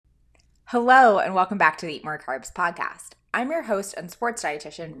Hello, and welcome back to the Eat More Carbs podcast. I'm your host and sports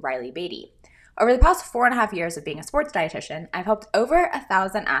dietitian, Riley Beatty. Over the past 4.5 years of being a sports dietitian, I've helped over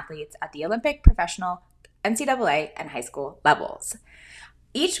 1,000 athletes at the Olympic, professional, NCAA, and high school levels.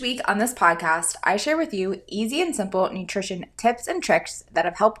 Each week on this podcast, I share with you easy and simple nutrition tips and tricks that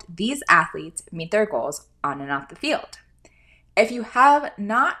have helped these athletes meet their goals on and off the field. If you have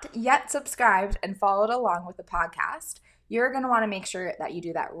not yet subscribed and followed along with the podcast, you're going to want to make sure that you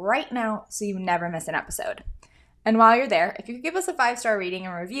do that right now so you never miss an episode. And while you're there, if you could give us a 5-star rating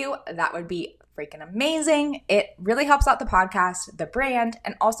and review, that would be freaking amazing. It really helps out the podcast, the brand,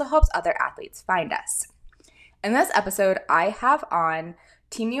 and also helps other athletes find us. In this episode, I have on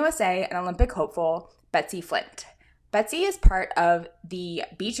Team USA and Olympic hopeful, Betsi Flint. Betsi is part of the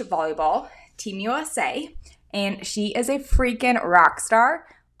beach volleyball Team USA, and she is a freaking rock star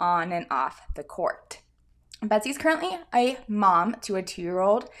on and off the court. Betsi's currently a mom to a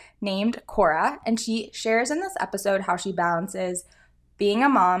 2-year-old named Cora, and she shares in this episode how she balances being a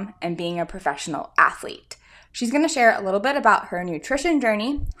mom and being a professional athlete. She's going to share a little bit about her nutrition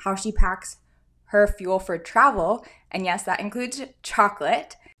journey, how she packs her fuel for travel, and yes, that includes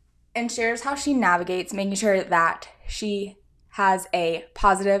chocolate, and shares how she navigates making sure that she has a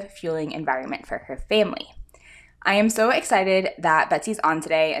positive fueling environment for her family. I am so excited that Betsi's on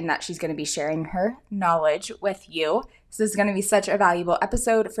today and that she's going to be sharing her knowledge with you. This is going to be such a valuable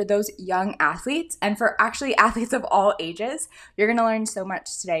episode for those young athletes and for actually athletes of all ages. You're going to learn so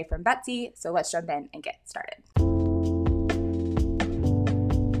much today from Betsi, so let's jump in and get started.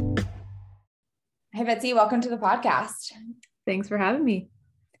 Hey, Betsi, welcome to the podcast. Thanks for having me.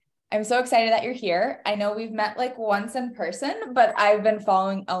 I'm so excited that you're here. I know we've met like once in person, but I've been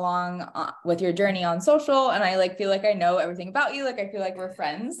following along with your journey on social, and I feel like I know everything about you. I feel like we're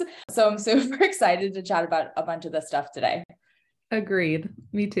friends. So I'm super excited to chat about a bunch of this stuff today. Agreed.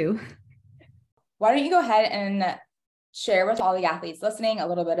 Me too. Why don't you go ahead and share with all the athletes listening a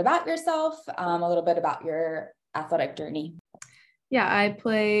little bit about yourself, a little bit about your athletic journey. Yeah, I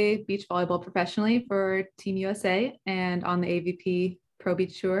play beach volleyball professionally for Team USA and on the AVP Pro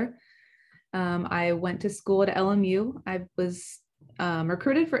Beach Tour. I went to school at LMU. I was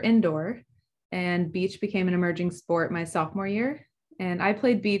recruited for indoor, and beach became an emerging sport my sophomore year. And I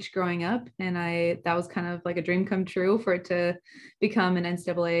played beach growing up, and that was kind of like a dream come true for it to become an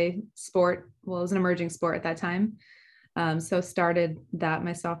NCAA sport. Well, it was an emerging sport at that time. So started that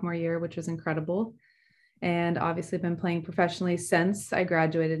my sophomore year, which was incredible. And obviously been playing professionally since I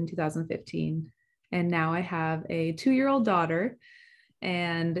graduated in 2015. And now I have a 2-year-old daughter,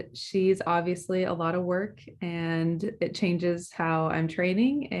 and she's obviously a lot of work, and it changes how I'm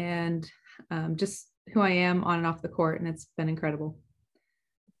training and just who I am on and off the court. And it's been incredible.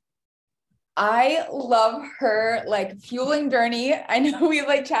 I love her fueling journey. I know we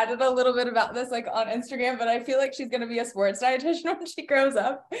chatted a little bit about this on Instagram, but I feel like she's going to be a sports dietitian when she grows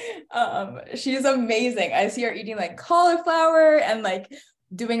up. She's amazing. I see her eating cauliflower and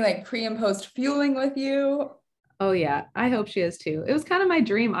doing pre and post fueling with you. Oh yeah, I hope she is too. It was kind of my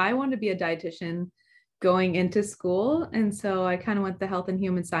dream. I wanted to be a dietitian going into school. And so I kind of went the health and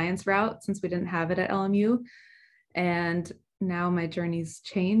human science route since we didn't have it at LMU. And now my journey's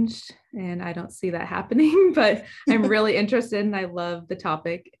changed and I don't see that happening, but I'm really interested and I love the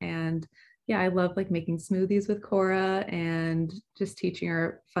topic. And yeah, I love making smoothies with Cora and just teaching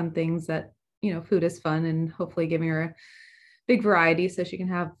her fun things that, food is fun, and hopefully giving her a big variety so she can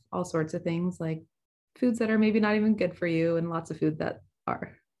have all sorts of things like foods that are maybe not even good for you and lots of food that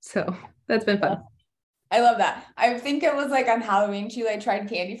are. So that's been fun. I love that. I think it was on Halloween, she tried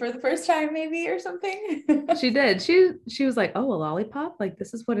candy for the first time maybe or something. She did. She was like, oh, a lollipop?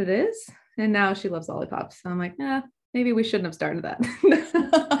 This is what it is? And now she loves lollipops. So I'm like, maybe we shouldn't have started that.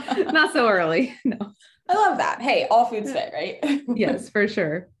 Not so early. No. I love that. Hey, all foods fit, right? Yes, for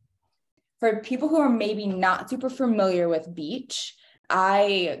sure. For people who are maybe not super familiar with beach,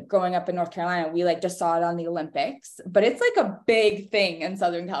 growing up in North Carolina, we just saw it on the Olympics, but it's a big thing in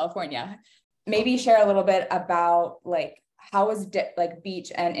Southern California. Maybe share a little bit about how is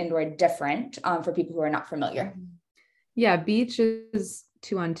beach and indoor different for people who are not familiar. Yeah, beach is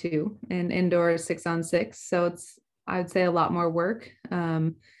 2-on-2 and indoor is 6-on-6. So it's, I would say, a lot more work.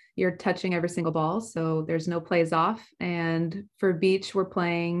 You're touching every single ball, so there's no plays off. And for beach, we're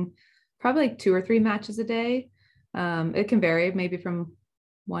playing probably 2 or 3 matches a day. It can vary, maybe from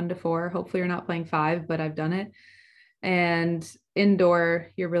 1 to 4. Hopefully you're not playing 5, but I've done it. And indoor,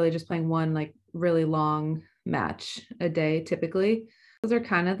 you're really just playing 1 really long match a day, typically. Those are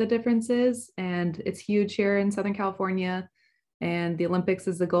kind of the differences. And it's huge here in Southern California. And the Olympics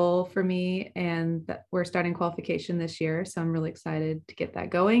is the goal for me. And we're starting qualification this year. So I'm really excited to get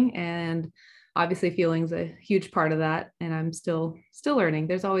that going. And obviously fueling's a huge part of that. And I'm still learning.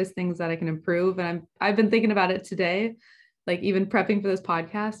 There's always things that I can improve. And I've been thinking about it today, like even prepping for this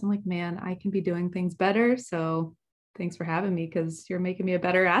podcast. I'm like, man, I can be doing things better. So thanks for having me, because you're making me a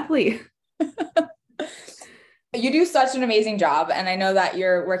better athlete. You do such an amazing job. And I know that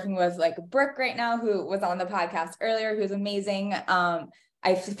you're working with like Brooke right now, who was on the podcast earlier, who's amazing.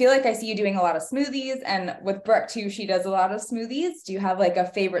 I feel like I see you doing a lot of smoothies, and with Brooke too, she does a lot of smoothies. Do you have like a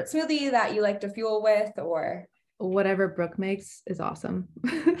favorite smoothie that you like to fuel with, or? Whatever Brooke makes is awesome.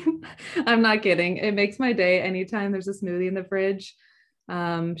 I'm not kidding. It makes my day anytime there's a smoothie in the fridge.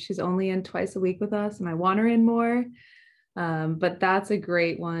 She's only in twice a week with us, and I want her in more. But that's a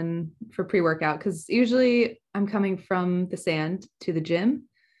great one for pre-workout, because usually I'm coming from the sand to the gym.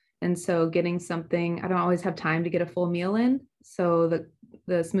 And so getting something, I don't always have time to get a full meal in. So the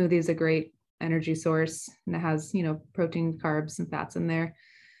smoothie is a great energy source, and it has, protein, carbs, and fats in there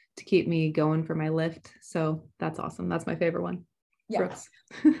to keep me going for my lift. So that's awesome. That's my favorite one. Yeah. Brooks.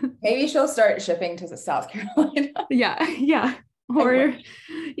 Maybe she'll start shipping to South Carolina. Yeah. Yeah. Or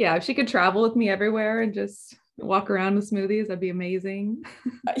yeah, if she could travel with me everywhere and just walk around with smoothies, that'd be amazing.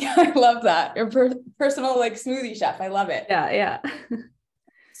 Yeah, I love that. Your personal like smoothie chef. I love it. Yeah. Yeah.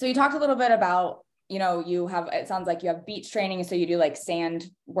 So you talked a little bit about, it sounds like you have beach training. So you do like sand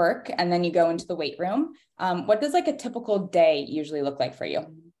work, and then you go into the weight room. What does like a typical day usually look like for you?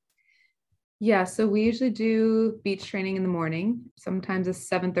 Yeah, so we usually do beach training in the morning. Sometimes a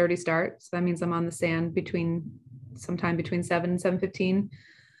 7:30 start. So that means I'm on the sand sometime between 7 and 7:15,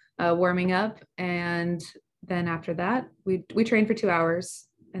 warming up. And then after that, we train for 2 hours,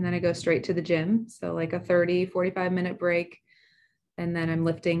 and then I go straight to the gym. So like a 45-minute break. And then I'm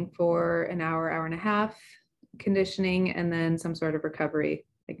lifting for an hour, hour and a half, conditioning, and then some sort of recovery,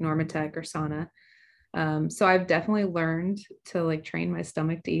 like Normatec or sauna. So I've definitely learned to like train my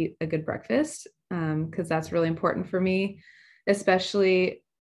stomach to eat a good breakfast, because that's really important for me, especially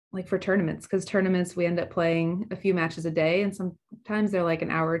like for tournaments, because tournaments we end up playing a few matches a day, and sometimes they're like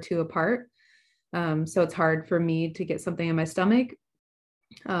an hour or two apart. So it's hard for me to get something in my stomach.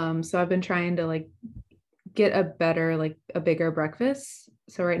 So I've been trying to like get a bigger breakfast.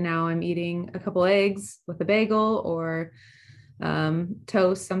 So right now I'm eating a couple eggs with a bagel, or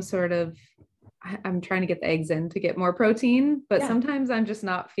toast, some sort of, I'm trying to get the eggs in to get more protein, but sometimes I'm just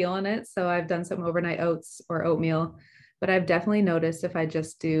not feeling it. So I've done some overnight oats or oatmeal, but I've definitely noticed if I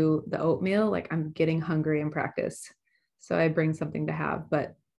just do the oatmeal, like I'm getting hungry in practice. So I bring something to have,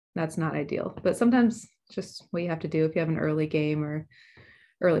 but that's not ideal. But sometimes just what you have to do if you have an early game or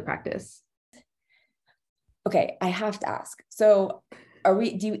early practice. Okay, I have to ask. So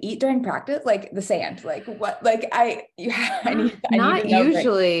do you eat during practice? Like the sand, like what, like I need Not to know.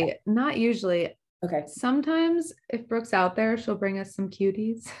 usually, not usually. Okay. Sometimes if Brooke's out there, she'll bring us some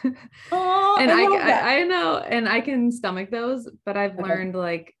cuties. Oh, And I love that. I know, and I can stomach those, but I've learned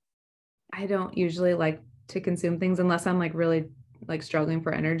like, I don't usually like to consume things unless I'm like really like struggling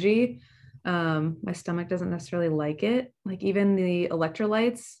for energy. My stomach doesn't necessarily like it. Like even the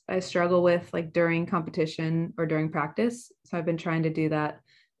electrolytes I struggle with like during competition or during practice. So I've been trying to do that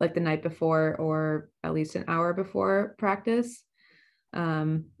like the night before, or at least an hour before practice.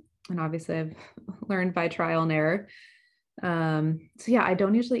 And obviously I've learned by trial and error. So yeah, I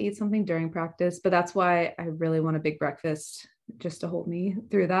don't usually eat something during practice, but that's why I really want a big breakfast just to hold me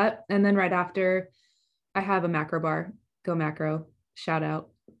through that. And then right after, I have a macro bar. Go Macro, shout out.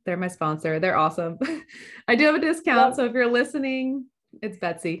 They're my sponsor. They're awesome. I do have a discount. So if you're listening, it's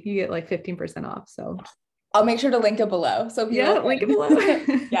Betsi. You get like 15% off. So I'll make sure to link it below. So link it below.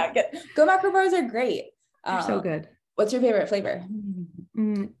 Yeah, Go Macro bars are great. They're so good. What's your favorite flavor?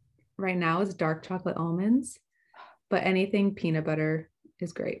 Right now is dark chocolate almonds, but anything peanut butter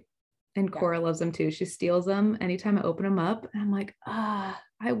is great. And Cora loves them too. She steals them anytime I open them up. And I'm like, I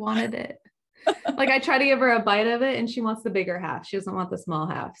wanted it. Like I try to give her a bite of it, and she wants the bigger half. She doesn't want the small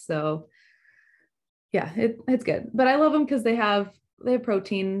half. So yeah, it's good. But I love them because they have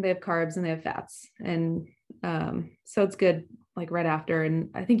protein, they have carbs, and they have fats. And so it's good like right after. And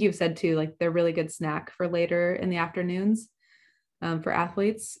I think you've said too, like they're really good snack for later in the afternoons for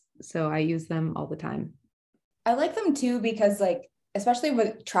athletes. So I use them all the time. I like them too, because like, especially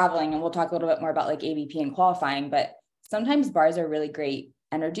with traveling, and we'll talk a little bit more about like AVP and qualifying, but sometimes bars are really great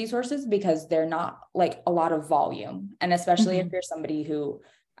energy sources because they're not like a lot of volume. And especially if you're somebody who,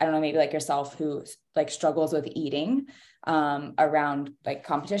 I don't know, maybe like yourself, who like struggles with eating around like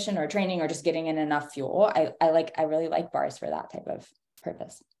competition or training or just getting in enough fuel. I really like bars for that type of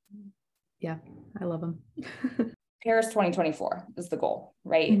purpose. Yeah, I love them. Paris 2024 is the goal,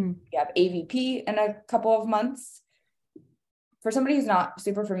 right? Mhm. You have AVP in a couple of months. For somebody who's not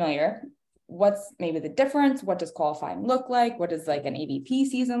super familiar, what's maybe the difference? What does qualifying look like? What does like an AVP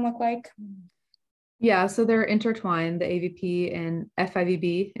season look like? Yeah, so they're intertwined. The AVP and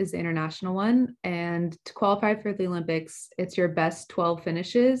FIVB is the international one. And to qualify for the Olympics, it's your best 12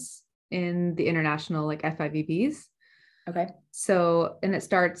 finishes in the international, like FIVBs. Okay. So, and it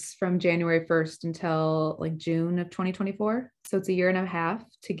starts from January 1st until like June of 2024. So it's a year and a half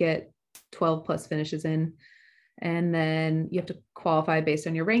to get 12 plus finishes in. And then you have to qualify based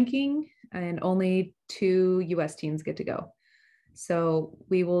on your ranking, and only 2 US teams get to go. So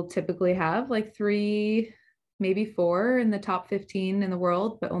we will typically have like 3, maybe 4 in the top 15 in the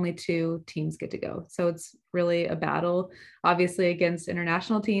world, but only 2 teams get to go. So it's really a battle, obviously against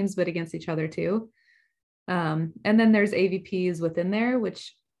international teams, but against each other too. And then there's AVPs within there,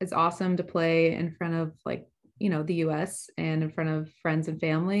 which is awesome to play in front of like, the US and in front of friends and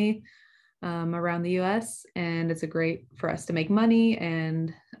family around the US. And it's a great for us to make money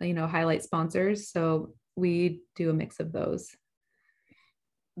and, highlight sponsors. So we do a mix of those.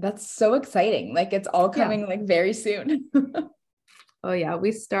 That's so exciting. Like it's all Yeah. coming like very soon. Oh yeah.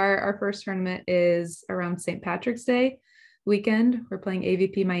 We start our first tournament is around St. Patrick's Day weekend. We're playing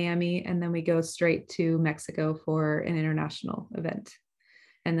AVP Miami, and then we go straight to Mexico for an international event.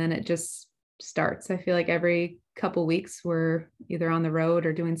 And then it just starts. I feel like every couple weeks we're either on the road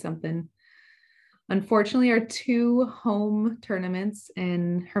or doing something. Unfortunately, our 2 home tournaments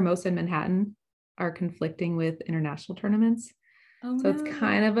in Hermosa and Manhattan are conflicting with international tournaments. Oh, So it's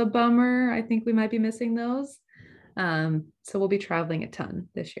kind of a bummer. I think we might be missing those. So we'll be traveling a ton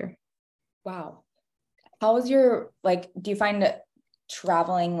this year. Wow. How was your, like, do you find that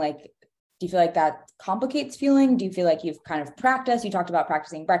traveling, like, do you feel like that complicates fueling? Do you feel like you've kind of practiced? You talked about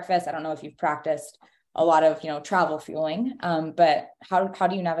practicing breakfast. I don't know if you've practiced a lot of, travel fueling, but how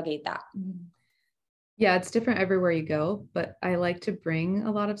do you navigate that? Yeah, it's different everywhere you go, but I like to bring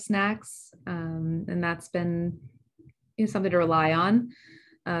a lot of snacks. And that's been something to rely on.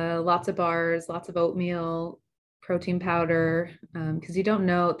 Lots of bars, lots of oatmeal, protein powder, because you don't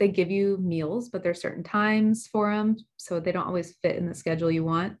know, they give you meals, but there's certain times for them. So they don't always fit in the schedule you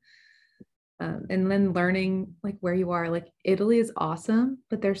want. And then learning like where you are, like Italy is awesome,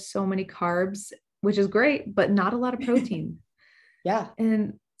 but there's so many carbs, which is great, but not a lot of protein. Yeah.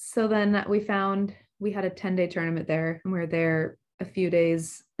 And so then we had a 10-day tournament there, and we were there a few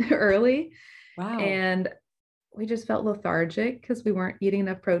days early. Wow. And we just felt lethargic because we weren't eating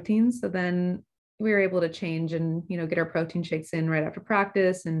enough protein. So then we were able to change and, get our protein shakes in right after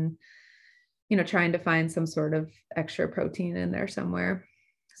practice and, trying to find some sort of extra protein in there somewhere.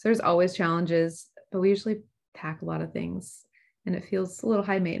 So there's always challenges, but we usually pack a lot of things, and it feels a little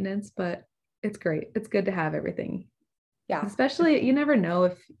high maintenance, but it's great. It's good to have everything. Yeah. Especially, you never know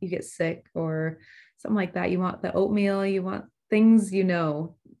if you get sick or something like that. You want the oatmeal, you want things,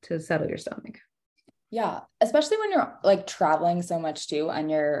 to settle your stomach. Yeah. Especially when you're like traveling so much too, and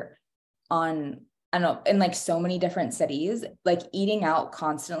you're on, I don't know, in like so many different cities, like eating out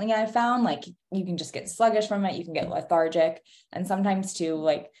constantly, I found like you can just get sluggish from it. You can get lethargic. And sometimes too,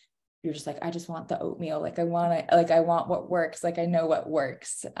 like you're just like, I just want the oatmeal. Like I want what works. Like I know what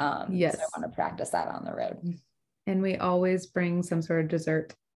works. Yes. So I want to practice that on the road. And we always bring some sort of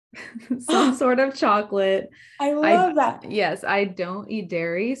dessert, some sort of chocolate. I love that. Yes, I don't eat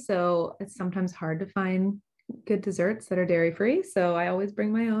dairy, so it's sometimes hard to find good desserts that are dairy free. So I always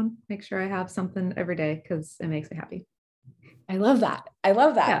bring my own, make sure I have something every day because it makes me happy. I love that. I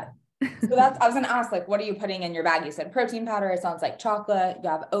love that. Yeah. So I was going to ask, like, what are you putting in your bag? You said protein powder. It sounds like chocolate. You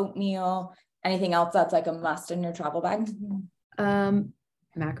have oatmeal. Anything else that's like a must in your travel bag?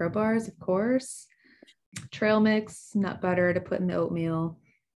 Macro bars, of course. Trail mix, nut butter to put in the oatmeal.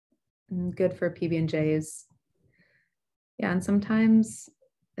 Good for PB&Js. Yeah, and sometimes,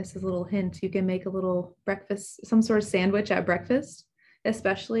 this is a little hint, you can make a little breakfast, some sort of sandwich at breakfast,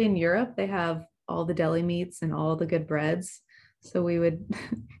 especially in Europe. They have all the deli meats and all the good breads. So we would,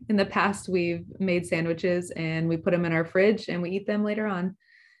 in the past, we've made sandwiches and we put them in our fridge and we eat them later on.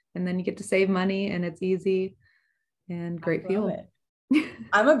 And then you get to save money and it's easy and great fuel.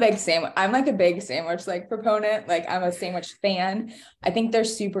 I'm like a big sandwich like proponent. Like I'm a sandwich fan. I think they're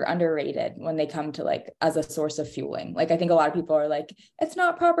super underrated when they come to like as a source of fueling. Like I think a lot of people are like, it's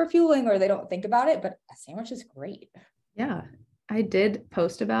not proper fueling or they don't think about it, but a sandwich is great. Yeah. I did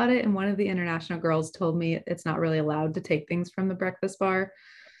post about it, and one of the international girls told me it's not really allowed to take things from the breakfast bar.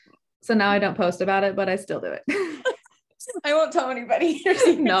 So now I don't post about it, but I still do it. I won't tell anybody.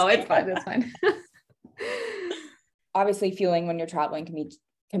 No, it's fine. It's fine. Obviously fueling when you're traveling can be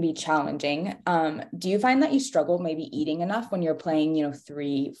can be challenging. Do you find that you struggle maybe eating enough when you're playing,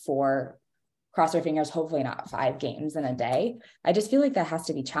 3, 4, cross your fingers, hopefully not 5 games in a day? I just feel like that has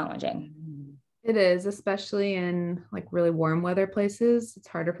to be challenging. It is, especially in like really warm weather places. It's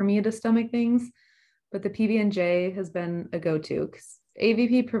harder for me to stomach things, but the PB&J has been a go-to because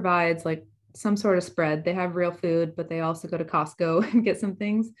AVP provides like some sort of spread. They have real food, but they also go to Costco and get some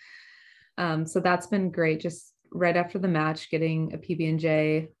things. So that's been great. Just right after the match, getting a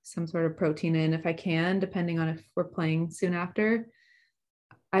PB&J, some sort of protein in if I can, depending on if we're playing soon after.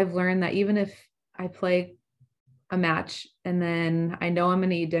 I've learned that even if I play a match and then I know I'm going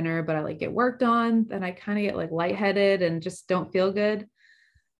to eat dinner, but I like get worked on, then I kind of get like lightheaded and just don't feel good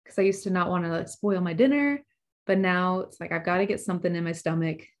because I used to not want to like spoil my dinner. But now it's like I've got to get something in my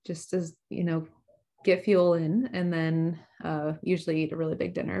stomach just as, get fuel in and then usually eat a really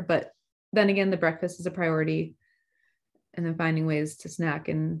big dinner. But then again, the breakfast is a priority. And then finding ways to snack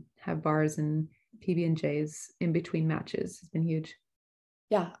and have bars and PB&Js in between matches has been huge.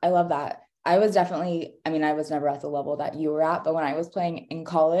 Yeah, I love that. I was never at the level that you were at, but when I was playing in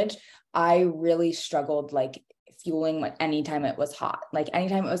college, I really struggled like fueling anytime it was hot. Like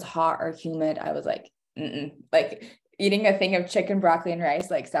anytime it was hot or humid, I was like, like eating a thing of chicken, broccoli, and rice,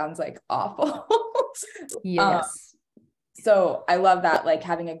 like sounds like awful. Yes. So I love that, like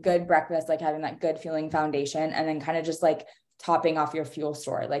having a good breakfast, like having that good feeling foundation, and then kind of just like topping off your fuel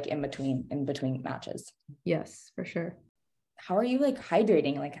store, like in between matches. Yes, for sure. How are you like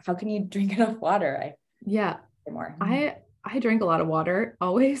hydrating? Like, how can you drink enough water? Yeah. More. I drink a lot of water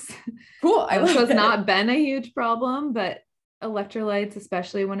always. Cool. So it's not been a huge problem, but electrolytes,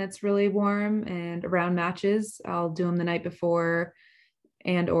 especially when it's really warm and around matches, I'll do them the night before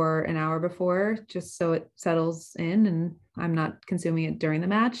and or an hour before, just so it settles in and I'm not consuming it during the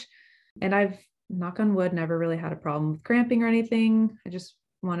match. And I've, knock on wood, never really had a problem with cramping or anything. I just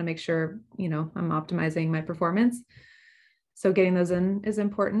want to make sure, I'm optimizing my performance. So getting those in is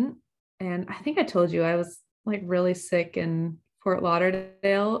important. And I think I told you I was like really sick in Fort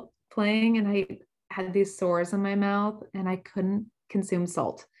Lauderdale playing, and I had these sores in my mouth and I couldn't consume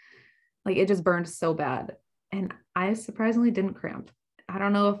salt. Like it just burned so bad. And I surprisingly didn't cramp. I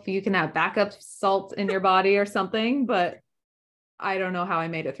don't know if you can have backup salt in your body or something, but I don't know how I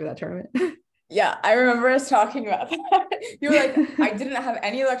made it through that tournament. Yeah, I remember us talking about that. You were like, I didn't have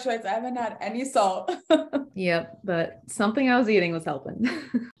any electrolytes. I haven't had any salt. Yep, but something I was eating was helping.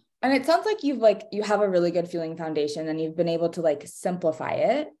 And it sounds like you have a really good feeling foundation and you've been able to like simplify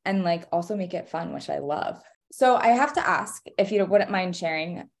it and like also make it fun, which I love. So I have to ask if you wouldn't mind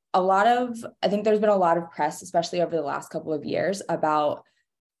sharing I think there's been a lot of press, especially over the last couple of years about,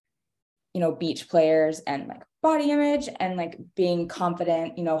 beach players and like body image and like being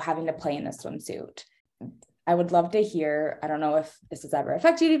confident, having to play in a swimsuit. I would love to hear, I don't know if this has ever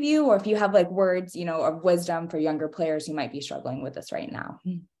affected you or if you have like words, of wisdom for younger players who might be struggling with this right now.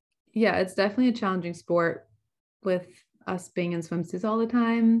 Yeah, it's definitely a challenging sport with us being in swimsuits all the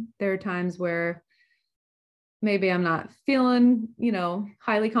time. There are times where maybe I'm not feeling,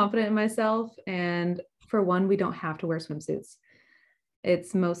 highly confident in myself. And for one, we don't have to wear swimsuits.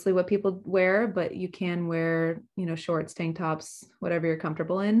 It's mostly what people wear, but you can wear, shorts, tank tops, whatever you're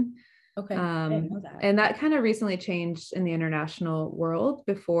comfortable in. Okay. I didn't know that. And that kind of recently changed in the international world.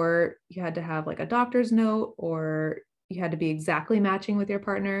 Before you had to have like a doctor's note or you had to be exactly matching with your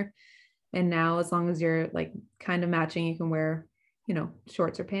partner. And now, as long as you're like kind of matching, you can wear,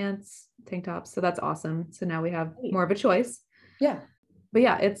 shorts or pants, tank tops. So that's awesome. So now we have more of a choice. Yeah. But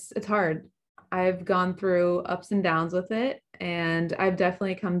yeah, it's hard. I've gone through ups and downs with it. And I've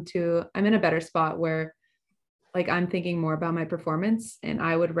definitely I'm in a better spot where like I'm thinking more about my performance and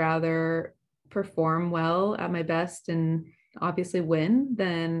I would rather perform well at my best and obviously win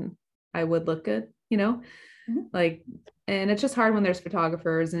than I would look good, like, and it's just hard when there's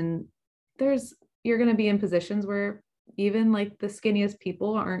photographers and you're going to be in positions where even like the skinniest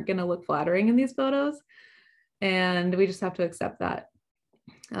people aren't going to look flattering in these photos. And we just have to accept that.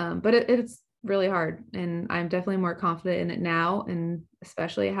 But it's really hard. And I'm definitely more confident in it now. And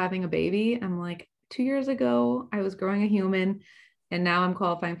especially having a baby, I'm like, 2 years ago, I was growing a human and now I'm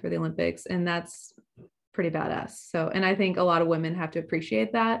qualifying for the Olympics. And that's pretty badass. So, and I think a lot of women have to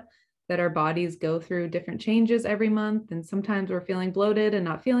appreciate that our bodies go through different changes every month. And sometimes we're feeling bloated and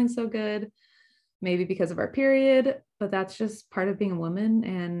not feeling so good, maybe because of our period, but that's just part of being a woman.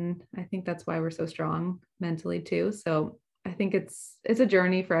 And I think that's why we're so strong mentally too. So I think it's a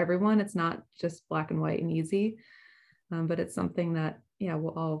journey for everyone. It's not just black and white and easy, but it's something that, we'll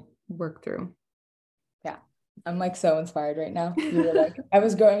all work through. Yeah. I'm like so inspired right now. You were like, I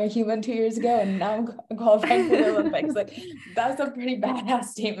was growing a human 2 years ago and now I'm qualifying for the Olympics. Like, that's a pretty badass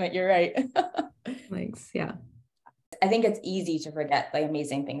statement. You're right. Thanks. Yeah. I think it's easy to forget the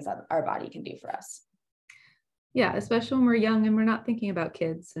amazing things that our body can do for us. Yeah, especially when we're young and we're not thinking about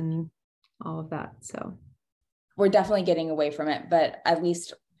kids and all of that. So we're definitely getting away from it, but at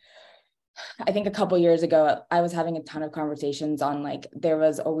least I think a couple years ago, I was having a ton of conversations on like, there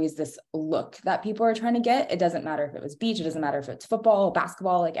was always this look that people are trying to get. It doesn't matter if it was beach, it doesn't matter if it's football,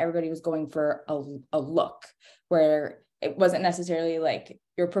 basketball, like everybody was going for a look where it wasn't necessarily like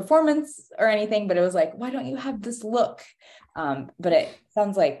your performance or anything, but it was like, why don't you have this look? But it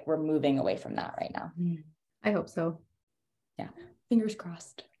sounds like we're moving away from that right now. I hope so. Yeah. Fingers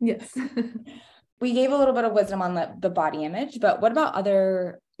crossed. Yes. We gave a little bit of wisdom on the body image, but what about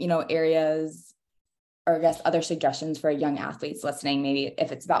other, areas, or I guess other suggestions for young athletes listening? Maybe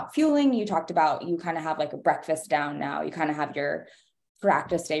if it's about fueling, you talked about, you kind of have like a breakfast down now, you kind of have your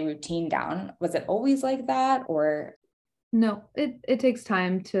practice day routine down. Was it always like that, or? No, it takes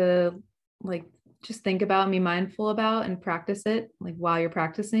time to like just think about and be mindful about and practice it like while you're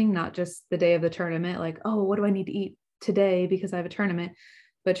practicing, not just the day of the tournament, like, oh, what do I need to eat today because I have a tournament,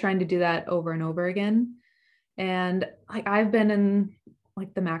 but trying to do that over and over again. And like I've been in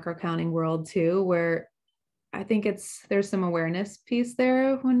like the macro counting world too, where I think there's some awareness piece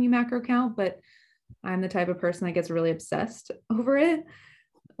there when you macro count, but I'm the type of person that gets really obsessed over it.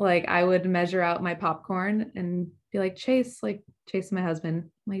 Like I would measure out my popcorn and be like, Chase my husband,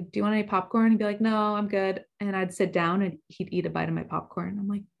 like, do you want any popcorn? He'd be like, no, I'm good. And I'd sit down and he'd eat a bite of my popcorn. I'm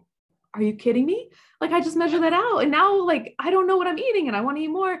like, are you kidding me? Like I just measured that out. And now like, I don't know what I'm eating and I want to eat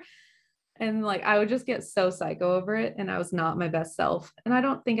more. And like, I would just get so psycho over it. And I was not my best self. And I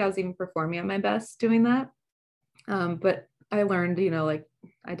don't think I was even performing at my best doing that. But I learned, like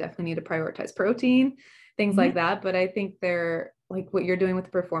I definitely need to prioritize protein, things like that. But I think they're like what you're doing with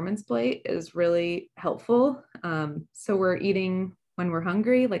the performance plate is really helpful. So we're eating when we're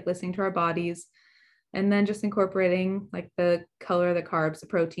hungry, like listening to our bodies, and then just incorporating like the color, the carbs, the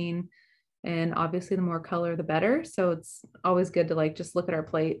protein, and obviously the more color, the better. So it's always good to like just look at our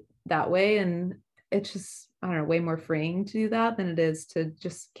plate that way. And it's just, I don't know, way more freeing to do that than it is to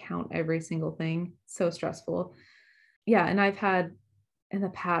just count every single thing. So stressful. Yeah. And I've had in the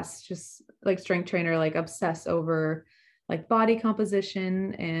past just like strength trainer like obsess over like body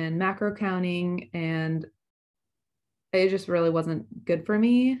composition and macro counting, and it just really wasn't good for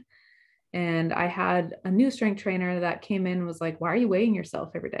me. And I had a new strength trainer that came in and was like, why are you weighing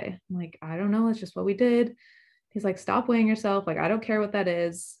yourself every day? I'm like, I don't know, it's just what we did. He's like, stop weighing yourself, like I don't care what that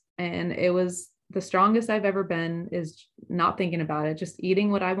is. And it was the strongest I've ever been, is not thinking about it, just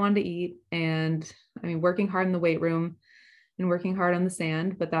eating what I wanted to eat. And I mean, working hard in the weight room and working hard on the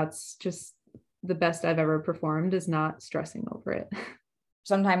sand, but that's just the best I've ever performed, is not stressing over it.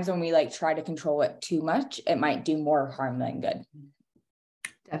 Sometimes when we like try to control it too much, it might do more harm than good.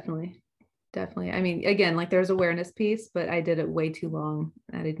 Definitely. I mean, again, like there's awareness piece, but I did it way too long.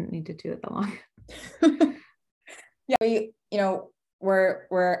 I didn't need to do it that long. Yeah,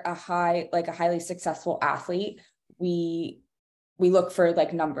 we're a highly successful athlete. We look for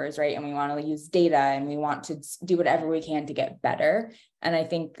like numbers, right? And we want to use data and we want to do whatever we can to get better. And I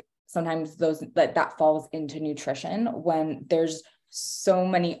think sometimes that falls into nutrition when there's so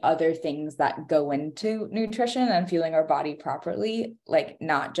many other things that go into nutrition and fueling our body properly, like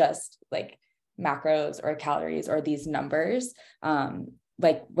not just like macros or calories or these numbers.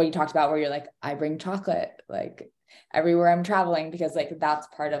 Like what you talked about where you're like, I bring chocolate like everywhere I'm traveling, because like that's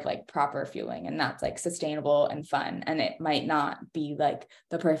part of like proper fueling, and that's like sustainable and fun. And it might not be like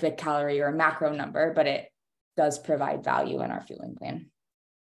the perfect calorie or macro number, but it does provide value in our fueling plan.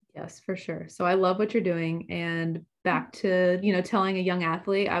 Yes, for sure. So I love what you're doing. And back to, telling a young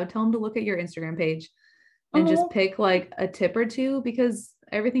athlete, I would tell them to look at your Instagram page and just pick like a tip or two, because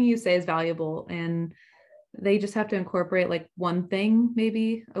everything you say is valuable, and they just have to incorporate like one thing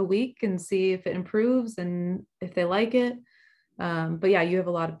maybe a week and see if it improves and if they like it. But yeah, you have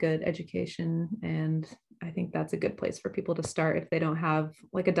a lot of good education, and I think that's a good place for people to start if they don't have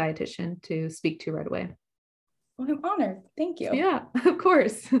like a dietitian to speak to right away. Well, I'm honored. Thank you. Yeah, of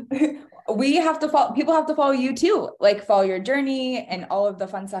course. People have to follow you too, like follow your journey and all of the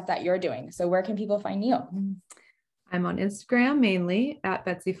fun stuff that you're doing. So where can people find you? I'm on Instagram mainly at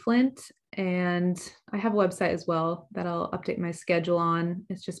Betsi Flint, and I have a website as well that I'll update my schedule on.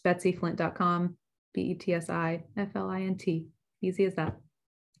 It's just betsiflint.com, BETSIFLINT. Easy as that.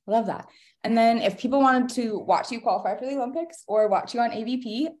 I love that. And then if people wanted to watch you qualify for the Olympics or watch you on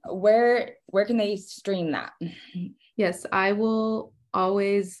AVP, where can they stream that? Yes, I will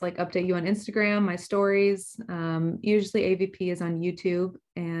always like update you on Instagram, my stories. Usually AVP is on YouTube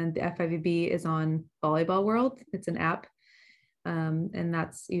and the FIVB is on Volleyball World. It's an app. And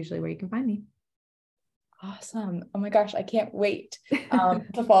that's usually where you can find me. Awesome. Oh my gosh, I can't wait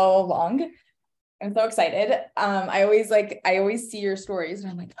to follow along. I'm so excited. I always see your stories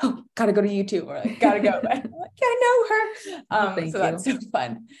and I'm like, oh, gotta go to YouTube or like, gotta go. I'm like, I know her. So that's so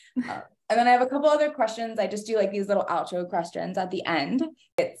fun. And then I have a couple other questions. I just do like these little outro questions at the end.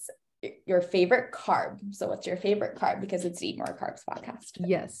 It's your favorite carb. So what's your favorite carb? Because it's the Eat More Carbs podcast.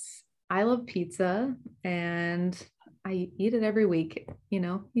 Yes. I love pizza and I eat it every week. You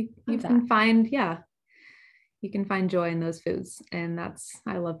know, you can find, you can find joy in those foods. And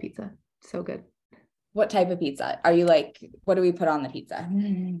I love pizza. So good. What type of pizza? Are you like, what do we put on the pizza?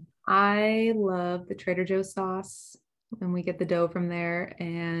 I love the Trader Joe's sauce. And we get the dough from there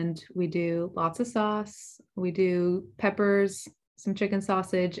and we do lots of sauce. We do peppers, some chicken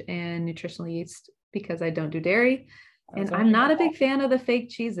sausage, and nutritional yeast because I don't do dairy. And I'm not a big fan of the fake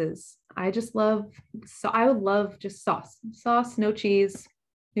cheeses. I would love just sauce, no cheese.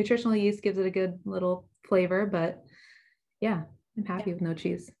 Nutritional yeast gives it a good little flavor, but yeah, I'm happy with no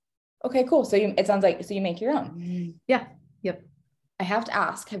cheese. Okay, cool. So it sounds like, so you make your own. Yeah. Yep. I have to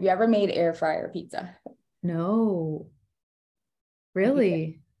ask, have you ever made air fryer pizza? No.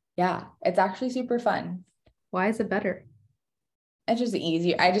 Really? Yeah, it's actually super fun. Why is it better? It's just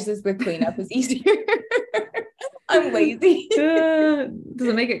easier. The cleanup is easier. I'm lazy. Does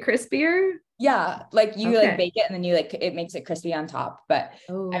it make it crispier? Yeah, like you like bake it and then you like it makes it crispy on top. But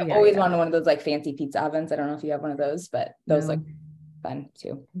I've always wanted one of those like fancy pizza ovens. I don't know if you have one of those, but those look fun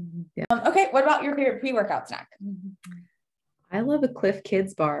too. Yeah. Okay, what about your favorite pre-workout snack? I love a Cliff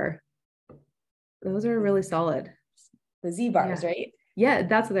Kids bar. Those are really solid. The Z bars, right? Yeah,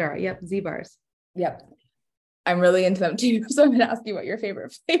 that's what they are. Yep, Z bars. Yep. I'm really into them too. So I'm going to ask you what your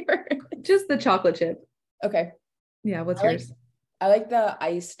favorite flavor is. Just the chocolate chip. Okay. Yeah, what's yours? I like the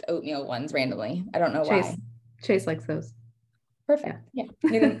iced oatmeal ones randomly. I don't know why. Chase likes those. Perfect. Yeah.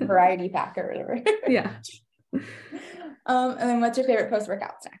 Need a variety pack or whatever. Yeah. And then what's your favorite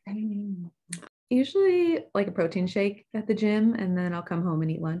post-workout snack? Usually like a protein shake at the gym and then I'll come home and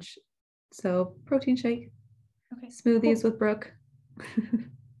eat lunch. So protein shake. Okay. Smoothies with Brooke.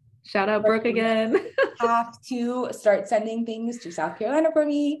 Shout out Brooke again. Have to start sending things to South Carolina for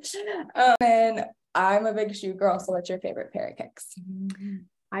me. And I'm a big shoe girl. So what's your favorite pair of kicks?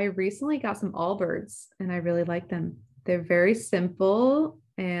 I recently got some Allbirds and I really like them. They're very simple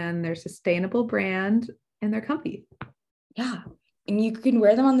and they're sustainable brand and they're comfy. Yeah. And you can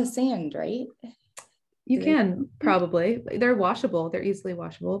wear them on the sand, right? You can probably. They're washable. They're easily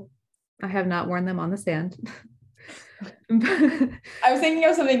washable. I have not worn them on the sand. I was thinking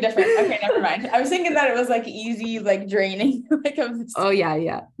of something different. Okay, never mind. I was thinking that it was like easy, like draining. Oh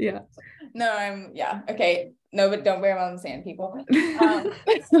yeah. No, okay. No, but don't wear them on the sand, people.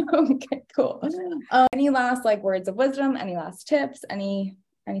 Okay, cool. Any last like words of wisdom? Any last tips? Anything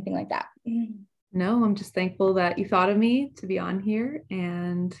like that? No, I'm just thankful that you thought of me to be on here,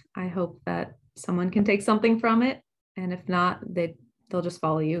 and I hope that someone can take something from it. And if not, they'll just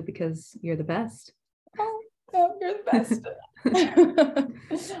follow you because you're the best. Oh, you're the best.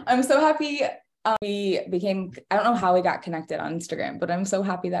 I'm so happy we became, I don't know how we got connected on Instagram, but I'm so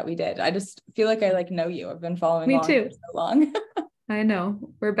happy that we did. I just feel like I like know you. I've been following me along too for so long. I know.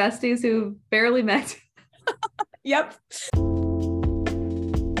 We're besties who barely met. Yep.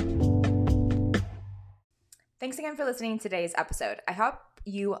 Thanks again for listening to today's episode. I hope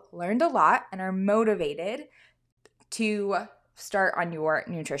you learned a lot and are motivated to start on your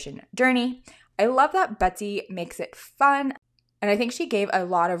nutrition journey. I love that Betsi makes it fun, and I think she gave a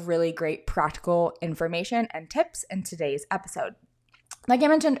lot of really great practical information and tips in today's episode. Like I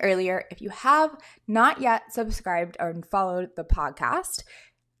mentioned earlier, if you have not yet subscribed or followed the podcast,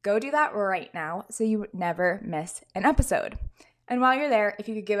 go do that right now so you never miss an episode. And while you're there, if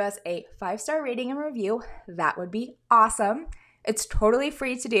you could give us a 5-star rating and review, that would be awesome. It's totally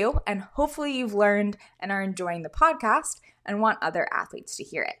free to do, and hopefully you've learned and are enjoying the podcast and want other athletes to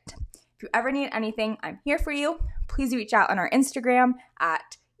hear it. If you ever need anything, I'm here for you. Please reach out on our Instagram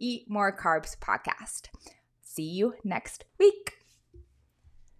at Eat More Carbs Podcast. See you next week.